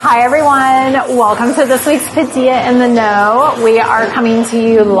Hi everyone, welcome to this week's Padilla in the Know. We are coming to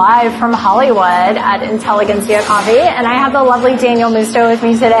you live from Hollywood at Intelligentsia Coffee, and I have the lovely Daniel Musto with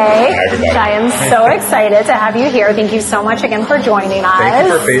me today. Hi everybody. I am so excited to have you here. Thank you so much again for joining us.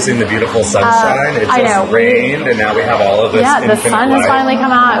 Thank you for facing the beautiful sunshine. It just rained, and now we have all of this the sun has finally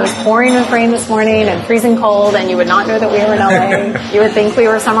come out. It was pouring with rain this morning and freezing cold, and you would not know that we were in LA. You would think we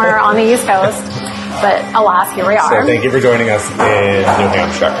were somewhere on the East Coast. But alas, here we are. So thank you for joining us in New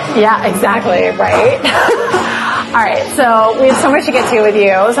Hampshire. Yeah, exactly, right? All right, so we have so much to get to with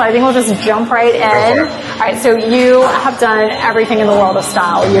you, so I think we'll just jump right in. All right, so you have done everything in the world of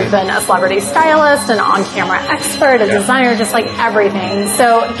style. You've been a celebrity stylist, an on-camera expert, a designer, just like everything.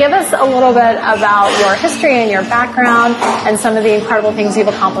 So give us a little bit about your history and your background and some of the incredible things you've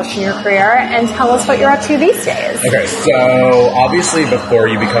accomplished in your career, and tell us what you're up to these days. Okay, so obviously before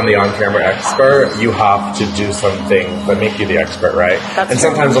you become the on-camera expert, you have to do something that make you the expert, right? That's and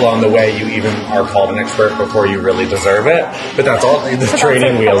true. sometimes along the way, you even are called an expert before you really deserve it. But that's all the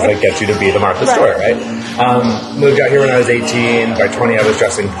training wheels that get you to be the Martha Stewart, right? Moved out here when I was 18. By 20, I was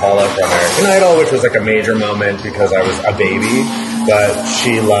dressing Paula for American Idol, which was like a major moment because I was a baby. But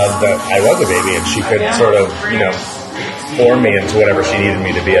she loved that I was a baby, and she could sort of, form me into whatever she needed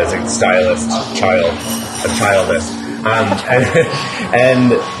me to be as a stylist, childess.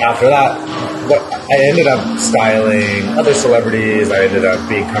 And after that, I ended up styling other celebrities. I ended up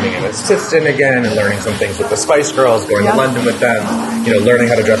becoming an assistant again and learning some things with the Spice Girls, going to London with them. Learning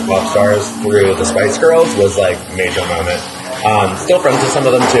how to dress pop stars through the Spice Girls was like a major moment. Still friends with some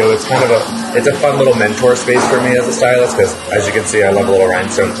of them too. It's a fun little mentor space for me as a stylist because, as you can see, I love a little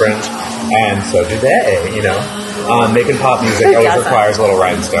rhinestone fringe, and so do they. Making pop music always requires a little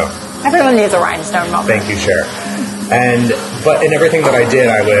rhinestone. Everyone needs a rhinestone moment. Thank you, Cher. But in everything that I did,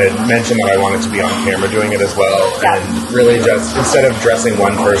 I would mention that I wanted to be on camera doing it as well. Yeah. And really just, instead of dressing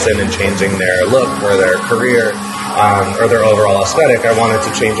one person and changing their look or their career or their overall aesthetic, I wanted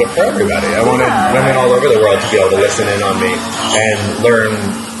to change it for everybody. I wanted women all over the world to be able to listen in on me and learn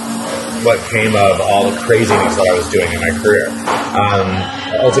what came of all the craziness that I was doing in my career.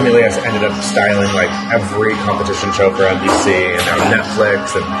 Ultimately, I ended up styling like every competition show for NBC and now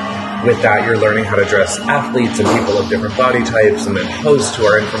Netflix, and with that, you're learning how to dress athletes and people of different body types, and then hosts who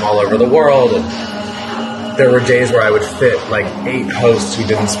are in from all over the world. And there were days where I would fit like 8 hosts who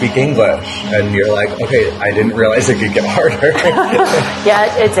didn't speak English, and you're like, okay, I didn't realize it could get harder. Yeah,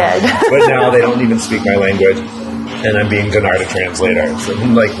 it did. But now they don't even speak my language, and I'm being denied a translator. So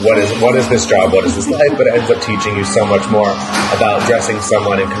I'm like, what is this job? What is this life? But it ends up teaching you so much more about dressing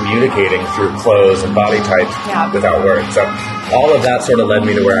someone and communicating through clothes and body types without words. So all of that sort of led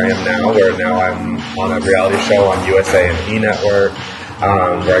me to where I am now, where now I'm on a reality show on USA and E! Network,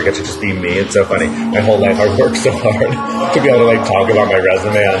 where I get to just be me. It's so funny. My whole life I worked so hard to be able to like talk about my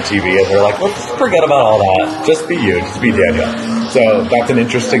resume on TV, and they're like, let's forget about all that. Just be you. Just be Daniel. So that's an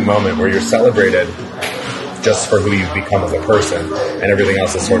interesting moment where you're celebrated just for who you've become as a person, and everything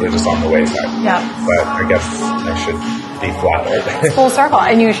else is sort of just on the wayside. Yeah. But I guess I should be flattered. Full circle,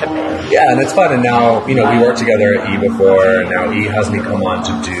 and you should be. Yeah, and it's fun. And now, we worked together at E! before, and now E! has me come on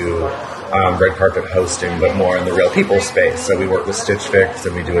to do red carpet hosting, but more in the real people space. So we work with Stitch Fix,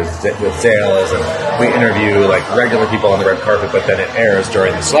 and we do it with Zales, and we interview like regular people on the red carpet, but then it airs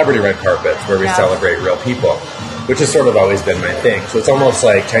during the celebrity red carpets where we celebrate real people, which has sort of always been my thing. So it's almost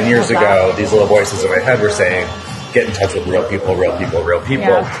like 10 years ago, these little voices in my head were saying, get in touch with real people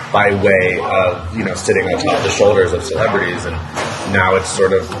by way of, sitting on top of the shoulders of celebrities. And now it's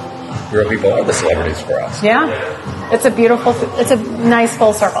sort of, real people are the celebrities for us. Yeah. It's a nice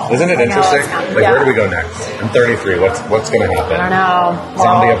full circle. Isn't it interesting? Where do we go next? I'm 33. What's going to happen? I don't know.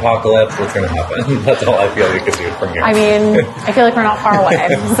 Zombie apocalypse, what's going to happen? That's all I feel we could do from here. I mean, I feel like we're not far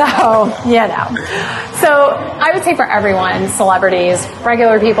away. So I would say for everyone, celebrities,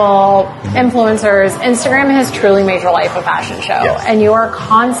 regular people, influencers, Instagram has truly made your life a fashion show. Yes. And you are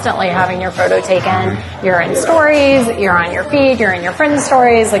constantly having your photo taken. You're in stories, you're on your feed, you're in your friends'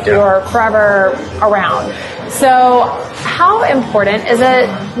 stories, you're forever around. So how important is it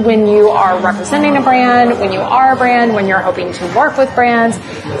when you are representing a brand, when you are a brand, when you're hoping to work with brands,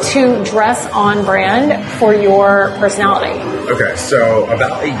 to dress on brand for your personality? Okay, so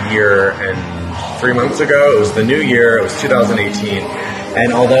about a year and 3 months ago, it was the new year, it was 2018,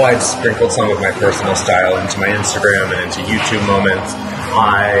 and although I'd sprinkled some of my personal style into my Instagram and into YouTube moments,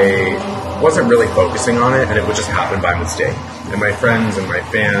 I wasn't really focusing on it, and it would just happen by mistake. And my friends and my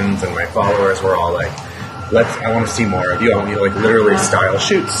fans and my followers were all like, I want to see more of you. I want you to literally style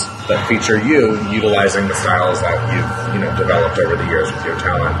shoots that feature you utilizing the styles that you've developed over the years with your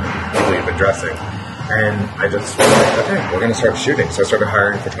talent, people you've been dressing. And I just was like, okay, we're going to start shooting. So I started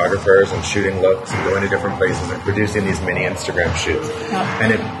hiring photographers and shooting looks and going to different places and producing these mini Instagram shoots.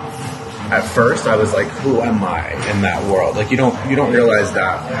 And at first I was like, who am I in that world? Like you don't realize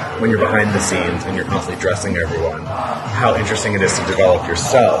that when you're behind the scenes and you're constantly dressing everyone, how interesting it is to develop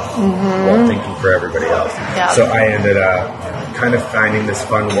yourself while thinking for everybody else. So I ended up kind of finding this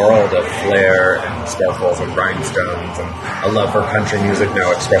fun world of flair and sparkles and rhinestones and a love for country music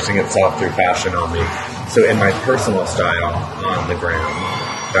now expressing itself through fashion on me. So in my personal style on the gram,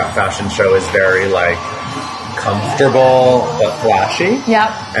 that fashion show is very like comfortable but flashy.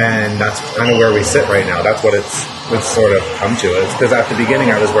 And that's kind of where we sit right now. That's what it's sort of come to. It's because at the beginning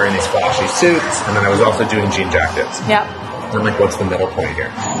I was wearing these flashy suits and then I was also doing jean jackets. I'm like, what's the middle point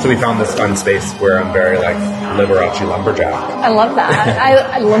here? So we found this fun space where I'm very like Liberace lumberjack. I love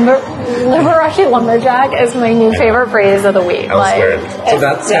that. Liberace lumberjack is my new favorite phrase of the week. So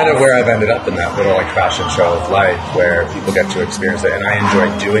that's kind of where I've ended up in that little like fashion show of life where people get to experience it. And I enjoy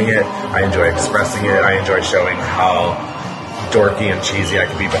doing it. I enjoy expressing it. I enjoy showing how dorky and cheesy I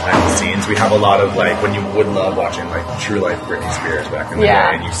could be behind the scenes. We have a lot of like when you would love watching like true life Britney Spears back in the day,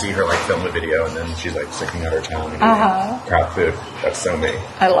 and you see her like film a video and then she's like sticking out her tongue and eating crowd food. That's so me.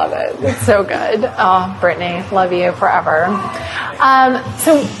 I love it. It's so good. Oh, Britney, love you forever.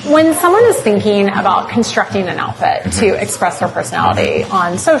 So when someone is thinking about constructing an outfit to express their personality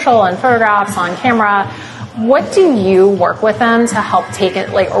on social and photographs on camera, what do you work with them to help take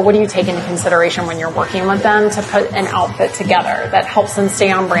it, like, or what do you take into consideration when you're working with them to put an outfit together that helps them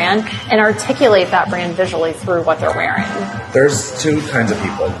stay on brand and articulate that brand visually through what they're wearing? There's two kinds of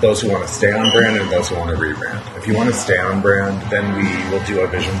people, those who want to stay on brand and those who want to rebrand. If you want to stay on brand, then we will do a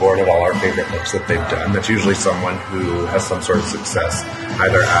vision board of all our favorite looks that they've done. That's usually someone who has some sort of success,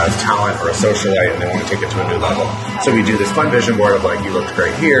 either as talent or a socialite, and they want to take it to a new level. So we do this fun vision board of like, you looked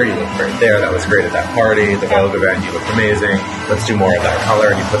great here, you looked great there, that was great at that party, the Vogue event, you looked amazing, let's do more of that color,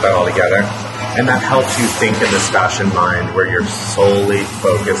 and you put that all together. And that helps you think in this fashion mind where you're solely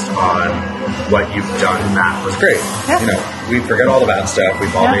focused on what you've done that was great. You know, we forget all the bad stuff,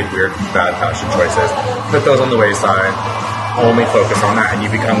 we've all made weird, bad fashion choices, put those on the wayside, only focus on that, and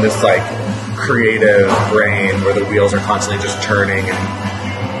you become this like creative brain where the wheels are constantly just turning and,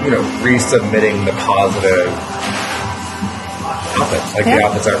 you know, resubmitting the positive outfits, like the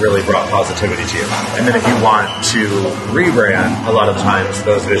outfits that really brought positivity to you. And then if you want to rebrand, a lot of times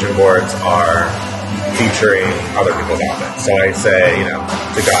those vision boards are featuring other people's outfits. So I say, you know,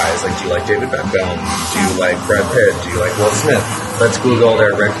 to guys, like, do you like David Beckham? Do you like Brad Pitt? Do you like Will Smith? Let's Google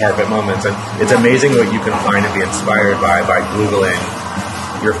their red carpet moments. And it's amazing what you can find and be inspired by Googling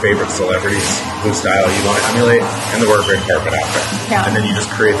your favorite celebrities whose style you want to emulate and the word red carpet outfit. And then you just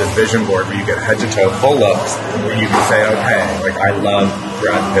create this vision board where you get head to toe full looks and you can say, okay, like I love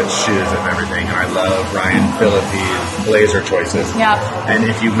Brad Pitt's shoes and everything, and I love Ryan Phillippe's blazer choices. And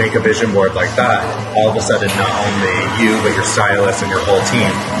if you make a vision board like that, all of a sudden not only you but your stylist and your whole team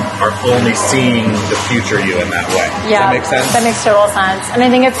are only seeing the future you in that way. Does that make sense? That makes total sense. And I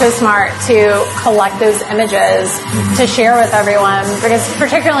think it's so smart to collect those images to share with everyone, because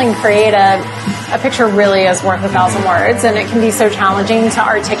particularly in creative, a picture really is worth 1,000 words, and it can be so challenging to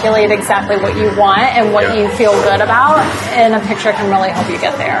articulate exactly what you want and what you feel good about, and a picture can really help you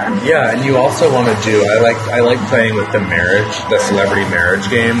get there. Yeah, and you also want to do, I like playing with the celebrity marriage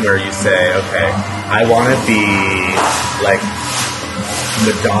game, where you say, okay, I want to be like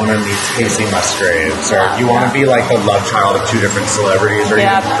Madonna meets Casey Musgraves, or you want to be like the love child of two different celebrities, or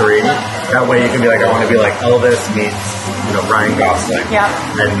even three. That way you can be like, I want to be like Elvis meets, you know, Ryan Gosling.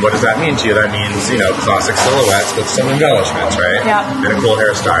 And what does that mean to you? That means, you know, classic silhouettes with some embellishments, right? And a cool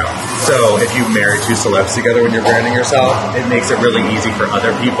hairstyle. So if you marry two celebs together when you're branding yourself, it makes it really easy for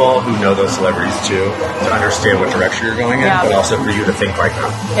other people who know those celebrities too to understand what direction you're going in, but also for you to think like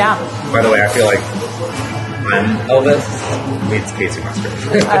them. By the way, I feel like I'm Elvis meets Casey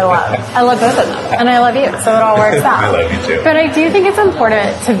Musgraves. I love both of them, and I love you, so it all works out. I love you too. But I do think it's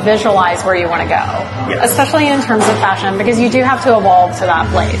important to visualize where you want to go, especially in terms of fashion, because you do have to evolve to that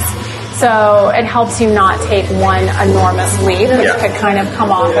place. So it helps you not take one enormous leap, which could kind of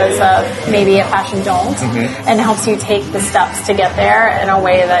come off as maybe a fashion don't, and helps you take the steps to get there in a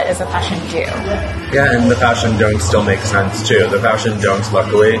way that is a fashion do. Yeah, and the fashion don'ts still make sense too. The fashion don'ts,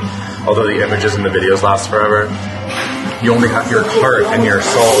 luckily, although the images and the videos last forever, you only have your heart and your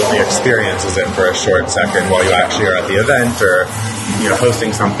soul and the experience is in for a short second while you actually are at the event or, you know,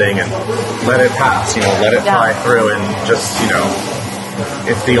 hosting something, and let it pass, you know, let it fly through and just, you know,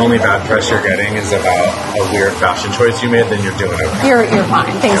 if the only bad press you're getting is about a weird fashion choice you made, then you're doing okay. You're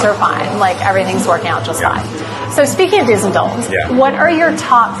fine. Things are fine. Like everything's working out just fine. So speaking of do's and don'ts, what are your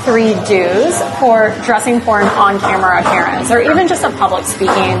top 3 do's for dressing for an on-camera appearance, or even just a public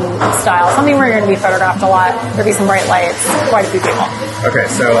speaking style, something where you're going to be photographed a lot, there'll be some bright lights, quite a few people. Okay,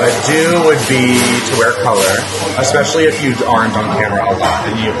 so a do would be to wear color, especially if you aren't on camera a lot.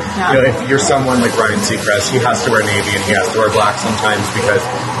 And you know, if you're someone like Ryan Seacrest, he has to wear navy and he has to wear black sometimes because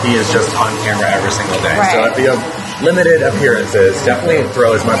he is just on camera every single day. Right. So if you have limited appearances, definitely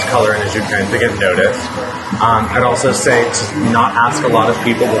throw as much color in as you can to get noticed. I'd also say to not ask a lot of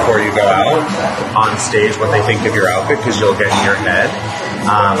people before you go out on stage what they think of your outfit, because you'll get in your head.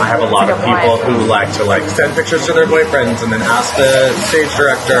 I have a lot of people who like to send pictures to their boyfriends and then ask the stage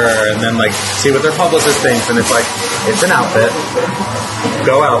director and then see what their publicist thinks, and it's it's an outfit.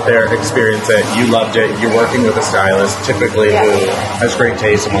 Go out there, experience it. You loved it. You're working with a stylist, typically who has great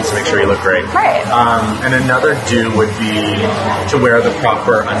taste and wants to make sure you look great. Right. And another do would be to wear the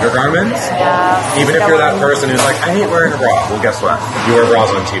proper undergarments. Yeah. Even if you're that person who's like, I hate wearing a bra. Well, guess what? You wear bras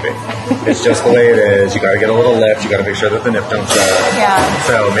on TV. It's just the way it is. You got to get a little lift. You got to make sure that the nip don't show. Yeah.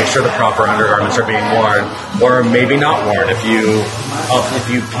 So make sure the proper undergarments are being worn, or maybe not worn. If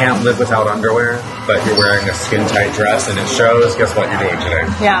you can't live without underwear, but you're wearing a skin tight dress and it shows, guess what you're doing today?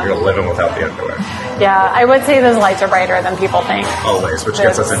 Yeah. You're living without the underwear. Yeah, I would say those lights are brighter than people think. Always, which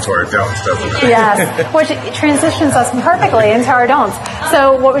gets us into our don'ts, doesn't it? Yes, which transitions us perfectly into our don'ts.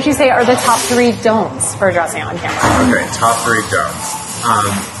 So what would you say are the top 3 don'ts for dressing on camera? Okay, top 3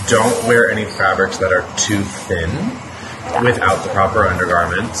 don'ts. Don't wear any fabrics that are too thin without the proper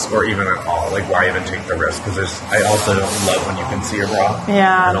undergarments, or even at all. Why even take the risk? Because I also don't love when you can see a bra.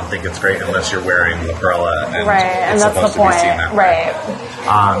 Yeah. I don't think it's great unless you're wearing La Perla and and it's that's supposed the point. to be seen that right.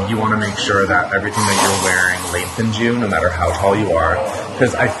 way. You want to make sure that everything that you're wearing lengthens you, no matter how tall you are.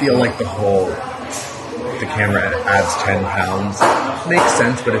 Because I feel like the camera adds 10 pounds makes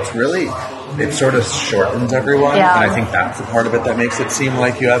sense, but it sort of shortens everyone. Yeah. And I think that's the part of it that makes it seem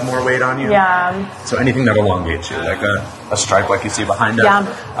like you have more weight on you. Yeah. So anything that elongates you, like a stripe like you see behind us,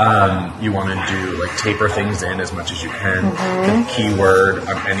 you want to do taper things in as much as you can. The key word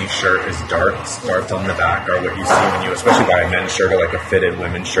on any shirt is darts. Darts on the back are what you see when you, especially buy a men's shirt or a fitted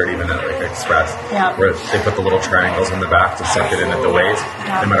women's shirt, even at Express, where they put the little triangles in the back to suck it in at the waist.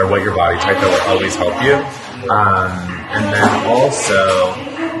 No matter what your body type, that will always help you. And then also,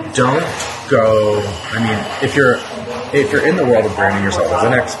 don't go. I mean, if you're in the world of branding yourself as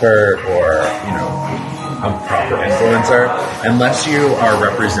an expert or a proper influencer, unless you are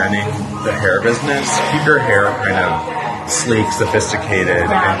representing the hair business, keep your hair kind of sleek, sophisticated,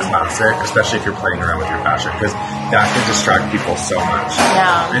 and classic, especially if you're playing around with your fashion, because that can distract people so much.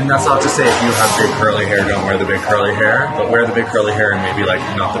 Yeah. And that's not to say if you have big curly hair, don't wear the big curly hair, but wear the big curly hair and maybe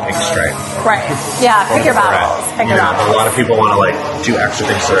not the pink stripe. Right. Yeah. Pick your battles. Pick your battles. A lot of people want to do extra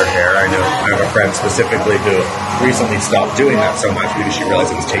things to their hair. I know I have a friend specifically who recently stopped doing that so much because she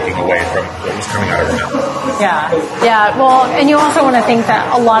realized it was taking away from what was coming out of her mouth. Yeah. Yeah. Well, and you also want to think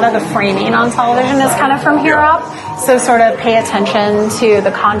that a lot of the framing on television is kind of from here up. So sort of pay attention to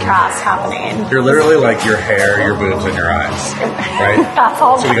the contrast happening. You're literally like your hair, your boobs, and your eyes, right? That's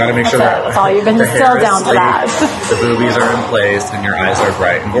all. So we got to make sure that's all. You've been distilled down to that. The boobies are in place, and your eyes are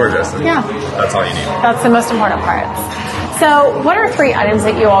bright and gorgeous. And that's all you need. That's the most important part. So, what are 3 items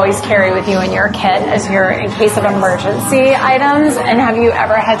that you always carry with you in your kit as your in case of emergency items? And have you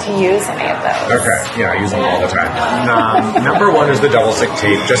ever had to use any of those? Okay, yeah, I use them all the time. Number 1 is the double stick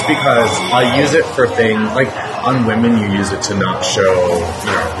tape, just because I use it for things on women. You use it to not show,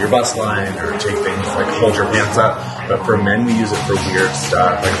 your bust line or take things hold your pants up. But for men, we use it for weird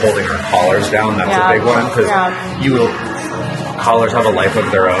stuff, like holding our collars down. That's a big one, because collars have a life of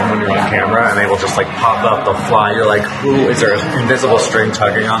their own when you're on camera, and they will just pop up, they'll fly. You're like, ooh, is there an invisible string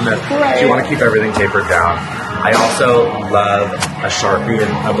tugging on this? Right. So you want to keep everything tapered down. I also love a Sharpie,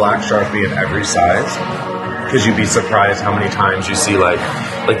 a black Sharpie in every size, because you'd be surprised how many times you see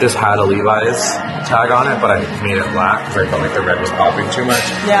this had a Levi's tag on it, but I made it black because I felt like the red was popping too much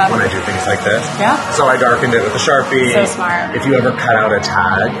when I do things like this. Yeah. So I darkened it with a Sharpie. So smart. If you ever cut out a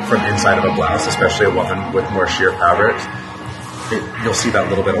tag from inside of a blouse, especially a woman with more sheer fabrics, you'll see that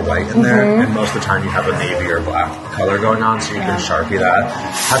little bit of white in there, and most of the time you have a navy or black color going on, so you can Sharpie that.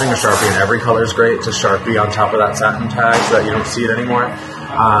 Having a Sharpie in every color is great, to Sharpie on top of that satin tag so that you don't see it anymore.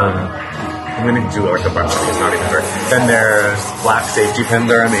 I'm going to do a bunch of these, not even very. Then there's black safety pins,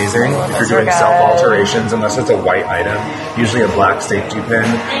 they're amazing. If you're doing self-alterations, unless it's a white item, usually a black safety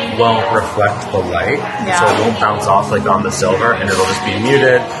pin won't reflect the light, so it won't bounce off on the silver, and it'll just be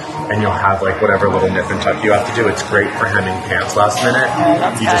muted. and you'll have like whatever little nip and tuck you have to do. It's great for hemming pants last minute.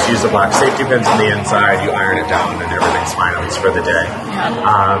 You just use the black safety pins on the inside, you iron it down, and everything's fine, at least for the day.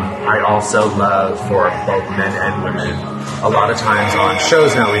 I also love, for both men and women, a lot of times on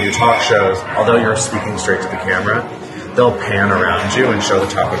shows now, we do talk shows, although you're speaking straight to the camera, they'll pan around you and show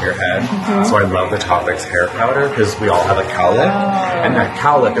the top of your head. So I love the Topix hair powder because we all have a cowlick. And that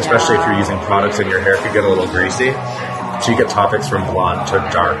cowlick, especially if you're using products in your hair, could get a little greasy. So you get Topix from blonde to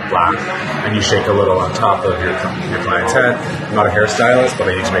dark black, and you shake a little on top of your client's head. I'm not a hairstylist, but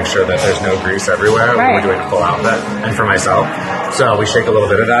I need to make sure that there's no grease everywhere when we're doing a full outfit, and for myself. So we shake a little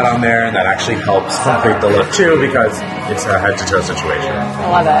bit of that on there, and that actually helps complete the look too, because it's a head-to-toe situation. I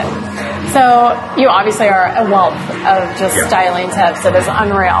love it. So you obviously are a wealth of just styling tips. It is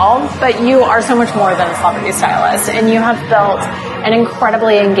unreal, but you are so much more than a celebrity stylist, and you have built an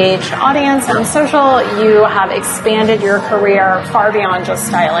incredibly engaged audience on social. You have expanded your career far beyond just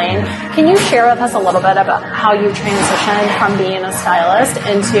styling. Can you share with us a little bit about how you transitioned from being a stylist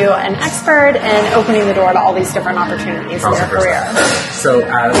into an expert and opening the door to all these different opportunities in your career? So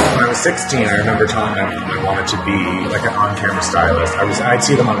when I was 16, I remember telling my mom I wanted to be like an on-camera stylist. I'd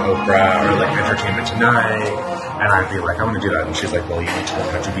see them on Oprah or like Entertainment Tonight, and I'd be like, I want to do that. And she's like, well, you need to learn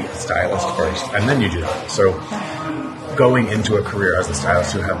how to be a stylist first, and then you do that. So going into a career as a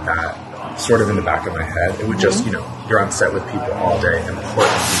stylist, to have that sort of in the back of my head, it would just, you're on set with people all day,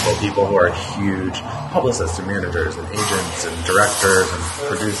 important people who are huge publicists and managers and agents and directors and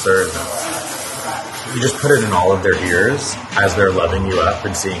producers, and you just put it in all of their ears as they're loving you up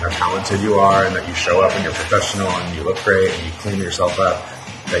and seeing how talented you are, and that you show up and you're professional and you look great and you clean yourself up,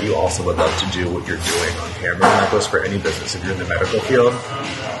 that you also would love to do what you're doing on camera. And that goes for any business. If you're in the medical field,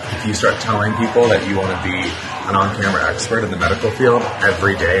 if you start telling people that you want to be an on-camera expert in the medical field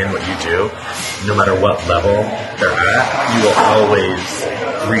every day in what you do, no matter what level they're at, you will always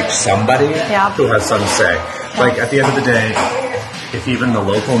reach somebody who has some say. Like, at the end of the day, if even the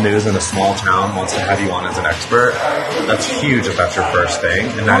local news in a small town wants to have you on as an expert, that's huge if that's your first thing,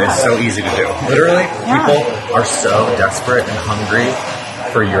 and that is so easy to do. Literally, people are so desperate and hungry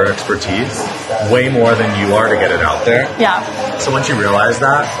for your expertise, way more than you are to get it out there. Yeah. So once you realize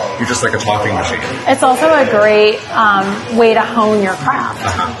that, you're just like a talking machine. It's also a great way to hone your craft.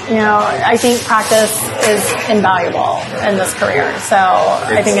 I think practice is invaluable in this career. So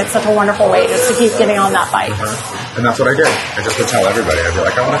I think it's such a wonderful way just to keep getting on that bike. And that's what I did. I just would tell everybody. I'd be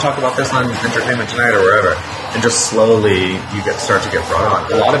like, I want to talk about this on Entertainment Tonight or wherever. And just slowly you start to get brought on.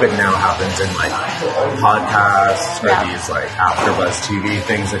 A lot of it now happens in like podcasts or these like AfterBuzz TV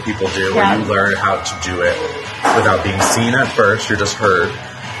things that people do where you learn how to do it without being seen at first. You're just heard.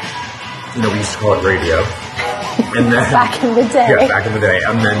 We used to call it radio. And then back in the day. Yeah, back in the day.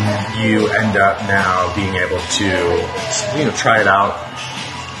 And then you end up now being able to, try it out.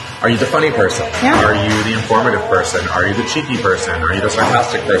 Are you the funny person? Yeah. Are you the informative person? Are you the cheeky person? Are you the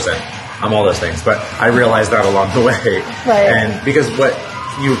sarcastic person? I'm all those things. But I realized that along the way. Right. And because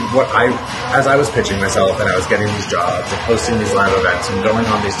as I was pitching myself and I was getting these jobs and hosting these live events and going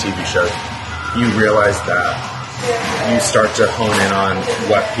on these TV shows, you realize that you start to hone in on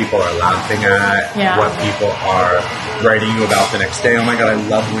what people are laughing at, what people are writing you about the next day. Oh my God, I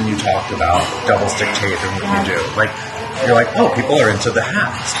loved when you talked about double stick tape and what you do. You're like, oh, people are into the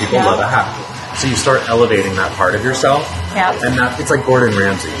hats. People love a hat. So you start elevating that part of yourself. And it's like Gordon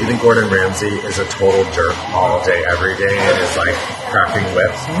Ramsay. You think Gordon Ramsay is a total jerk all day, every day, and is like cracking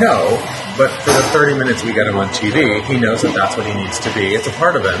whips? No. But for the 30 minutes we get him on TV, he knows that that's what he needs to be. It's a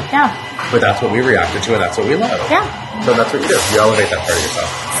part of him. Yeah. But that's what we reacted to, and that's what we love. Yeah. So that's what you do. You elevate that part of yourself.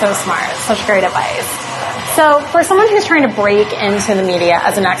 So smart. Such great advice. So for someone who's trying to break into the media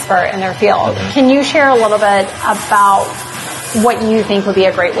as an expert in their field, can you share a little bit about what you think would be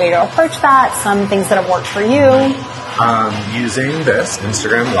a great way to approach that, some things that have worked for you? Using this,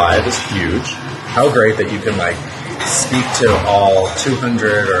 Instagram Live is huge. How great that you can speak to all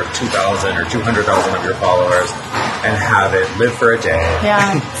 200 or 2,000 or 200,000 of your followers and have it live for a day.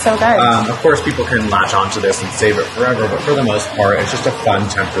 Yeah, so good. Of course, people can latch onto this and save it forever, but for the most part, it's just a fun,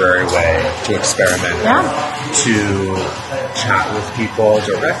 temporary way to experiment, to chat with people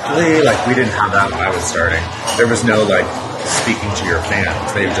directly. We didn't have that when I was starting. There was no, speaking to your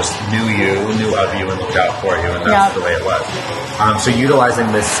fans. They just knew of you, and looked out for you, and that's the way it was. So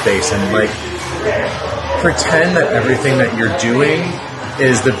utilizing this space and, pretend that everything that you're doing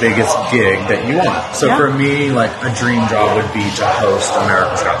is the biggest gig that you want. So for me, a dream job would be to host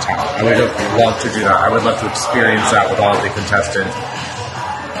America's Got Talent. I would love to do that. I would love to experience that with all of the contestants.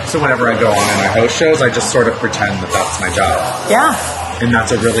 So whenever I go on and I host shows, I just sort of pretend that that's my job. Yeah. And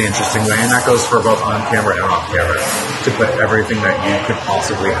that's a really interesting way. And that goes for both on camera and off camera, to put everything that you could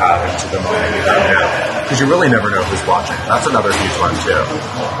possibly have into the moment you have now. Because you really never know who's watching. That's another huge one too.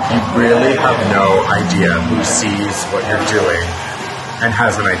 You really have no idea who sees what you're doing and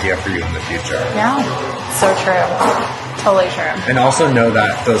has an idea for you in the future. Yeah, so true. Totally true. And also know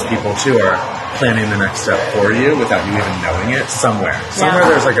that those people too are planning the next step for you without you even knowing it somewhere. Somewhere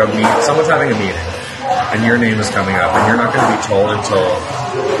there's like someone's having a meeting and your name is coming up and you're not going to be told until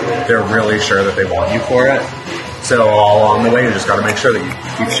they're really sure that they want you for it. So all along the way, you just got to make sure that you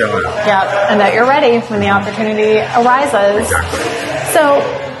keep showing up. Yeah, and that you're ready when the opportunity arises. Exactly. So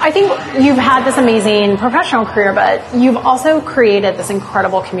I think you've had this amazing professional career, but you've also created this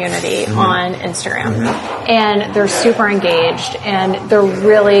incredible community on Instagram. And they're super engaged and they're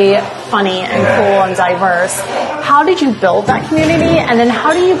really funny and cool and diverse. How did you build that community? And then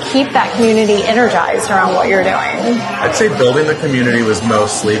how do you keep that community energized around what you're doing? I'd say building the community was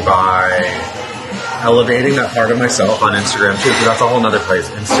mostly by elevating that part of myself on Instagram too, because that's a whole nother place.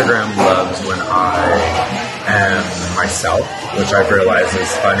 Instagram loves when I am myself, which I've realized is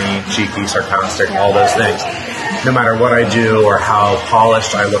funny, cheeky, sarcastic, all those things. No matter what I do or how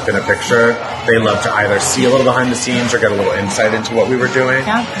polished I look in a picture, they love to either see a little behind the scenes or get a little insight into what we were doing.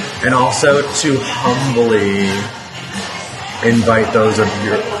 Yeah. And also to humbly invite those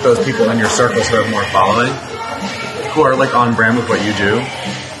people in your circles who have more following, who are like on brand with what you do,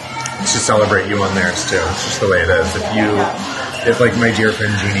 to celebrate you on theirs too. It's just the way it is. If like my dear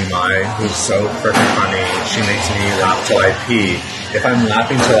friend Jeannie Mai, who's so freaking funny, she makes me laugh till I pee. If I'm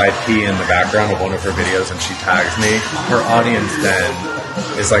laughing till I pee in the background of one of her videos and she tags me, her audience then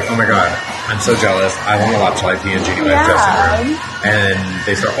is like, oh my god, I'm so jealous. I want to laugh till I pee in Jeannie Mai's dressing room. And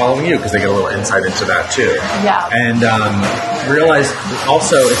they start following you because they get a little insight into that too. Yeah. And realize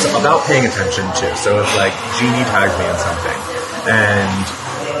also it's about paying attention too. So if like Jeannie tags me in something and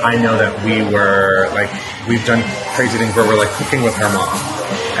I know that we've done crazy things where we're like cooking with her mom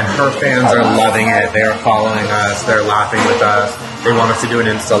and her fans are loving it. They are following us. They're laughing with us. They want us to do an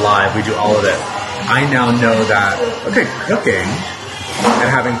Insta Live. We do all of it. I now know that, okay, cooking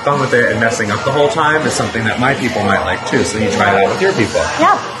and having fun with it and messing up the whole time is something that my people might like too. So you try it out with your people.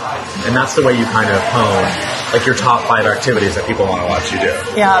 Yeah. And that's the way you kind of hone like your top 5 activities that people want to watch you do.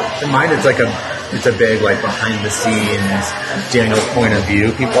 Yeah. In mine, it's a big like behind the scenes Daniel's point of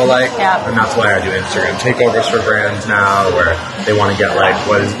view people like. Yeah. And that's why I do Instagram takeovers for brands now, where they want to get like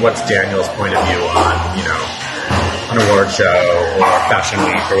what's Daniel's point of view on, you know, an award show or fashion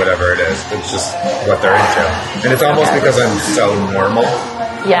week or whatever it is. It's just what they're into. And it's almost because I'm so normal.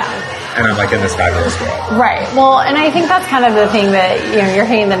 Yeah. And I'm like in this fabulous world. Right. Well, and I think that's kind of the thing that, you know, you're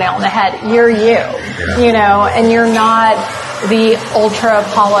hitting the nail on the head. You're you, you know, and you're not the ultra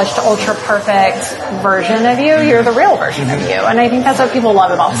polished, ultra perfect version of you. You're the real version of you. And I think that's what people love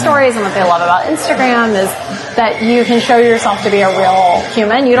about stories and what they love about Instagram is that you can show yourself to be a real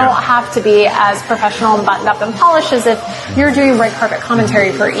human. You don't have to be as professional and buttoned up and polished as if you're doing red carpet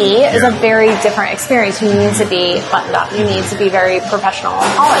commentary for E. Is a very different experience. You need to be buttoned up. You need to be very professional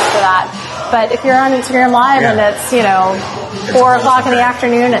and polished for that. But if you're on Instagram Live and it's, you know, 4 o'clock in the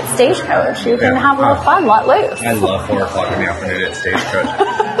afternoon at Stagecoach, you can have a little fun, let loose. I love 4 o'clock in the afternoon at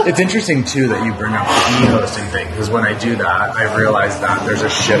Stagecoach. It's interesting, too, that you bring up the e-hosting thing, because when I do that, I realize that there's a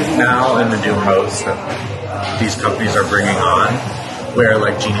shift now in the new hosts that these companies are bringing on, where,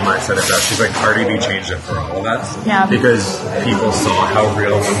 like Jeannie Mai said it best, she's like, Cardi B changed it for all of us. Yeah. Because people saw how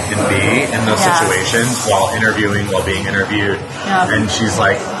real one can be in those situations while being interviewed. Yeah. And she's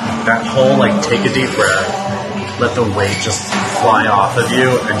like, that whole, like, take a deep breath, let the weight just fly off of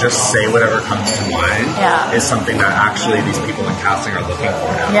you and just say whatever comes to mind is something that actually these people in casting are looking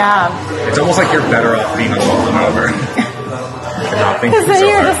for now. Yeah. It's almost like you're better off being a fallen over. Because then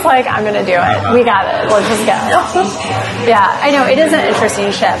you're just like, I'm going to do it. We got it. Let's just go. Yeah, I know. It is an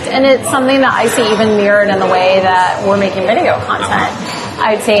interesting shift. And it's something that I see even mirrored in the way that we're making video content.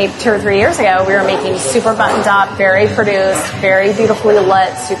 I'd say 2 or 3 years ago, we were making super buttoned up, very produced, very beautifully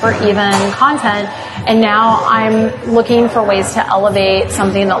lit, super even content. And now I'm looking for ways to elevate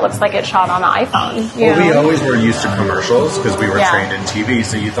something that looks like it's shot on an iPhone. We always were used to commercials because we were trained in TV.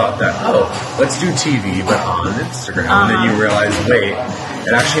 So you thought that, let's do TV, but on Instagram. And then you realize, wait,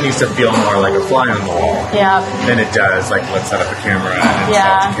 it actually needs to feel more like a fly on the wall than it does. Like, let's set up a camera and set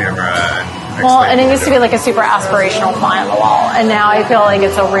up the camera and it used to be like a super aspirational fly on the wall, and now I feel like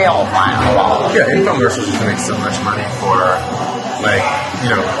it's a real fly on the wall. Yeah, infomercials used to make so much money for, like,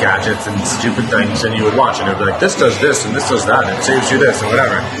 you know, gadgets and stupid things, and you would watch it, and it would be like, this does this, and this does that, and it saves you this, and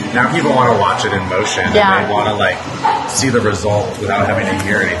whatever. Now people want to watch it in motion, and they want to, like, see the result without having to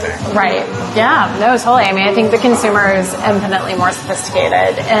hear anything. Right. Yeah. No, totally. I mean, I think the consumer is infinitely more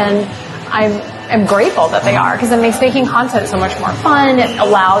sophisticated, and I'm grateful that they are, because it makes making content so much more fun. It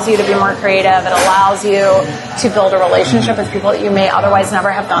allows you to be more creative. It allows you to build a relationship with people that you may otherwise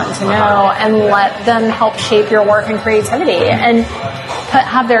never have gotten to know, and let them help shape your work and creativity, and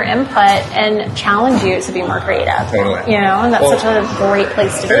have their input and challenge you to be more creative. Totally. You know, and that's such a great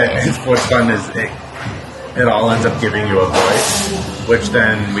place to be. What's fun is it all ends up giving you a voice, which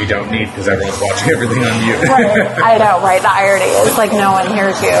then we don't need because everyone's watching everything on mute. Right. I know, right? The irony is like no one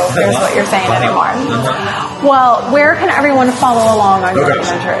hears what you're saying anymore. Well, where can everyone follow along on your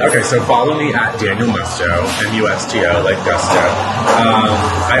adventures? Okay, so follow me at Daniel Musto, M-U-S-T-O, like Gusto.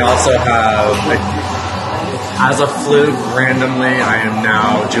 I also have, as a fluke, randomly, I am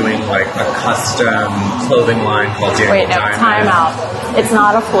now doing like a custom clothing line called Daniel Wait, no, Diamond. time out. It's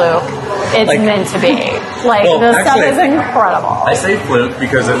not a fluke. It's like, meant to be. Like, well, this stuff is incredible. I say fluke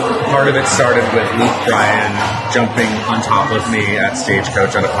because part of it started with Luke Bryan jumping on top of me at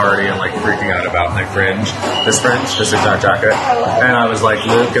Stagecoach at a party and like freaking out about my this exact jacket. And I was like,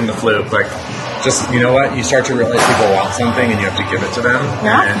 Luke and the fluke, like, just, you know what, you start to realize people want something and you have to give it to them.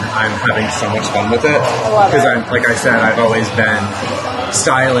 Yeah. And I'm having so much fun with it. Because like I said, I've always been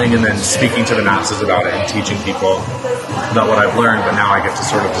styling and then speaking to the masses about it and teaching people about what I've learned, but now I get to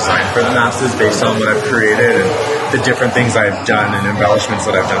sort of design for the masses based on what I've created and the different things I've done and embellishments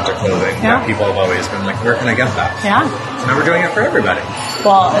that I've done to clothing. Yeah. That people have always been like, where can I get that? Yeah. So now we're doing it for everybody.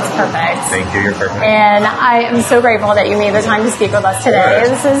 Well, it's perfect. Thank you. You're perfect. And I am so grateful that you made the time to speak with us today.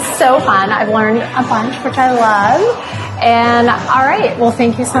 Good. This is so fun. I've learned a bunch, which I love. And all right. Well,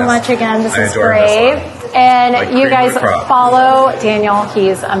 thank you so much again. This is great. And you guys follow Daniel.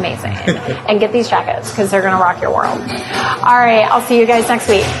 He's amazing. And get these jackets because they're going to rock your world. All right. I'll see you guys next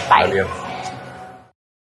week. Bye.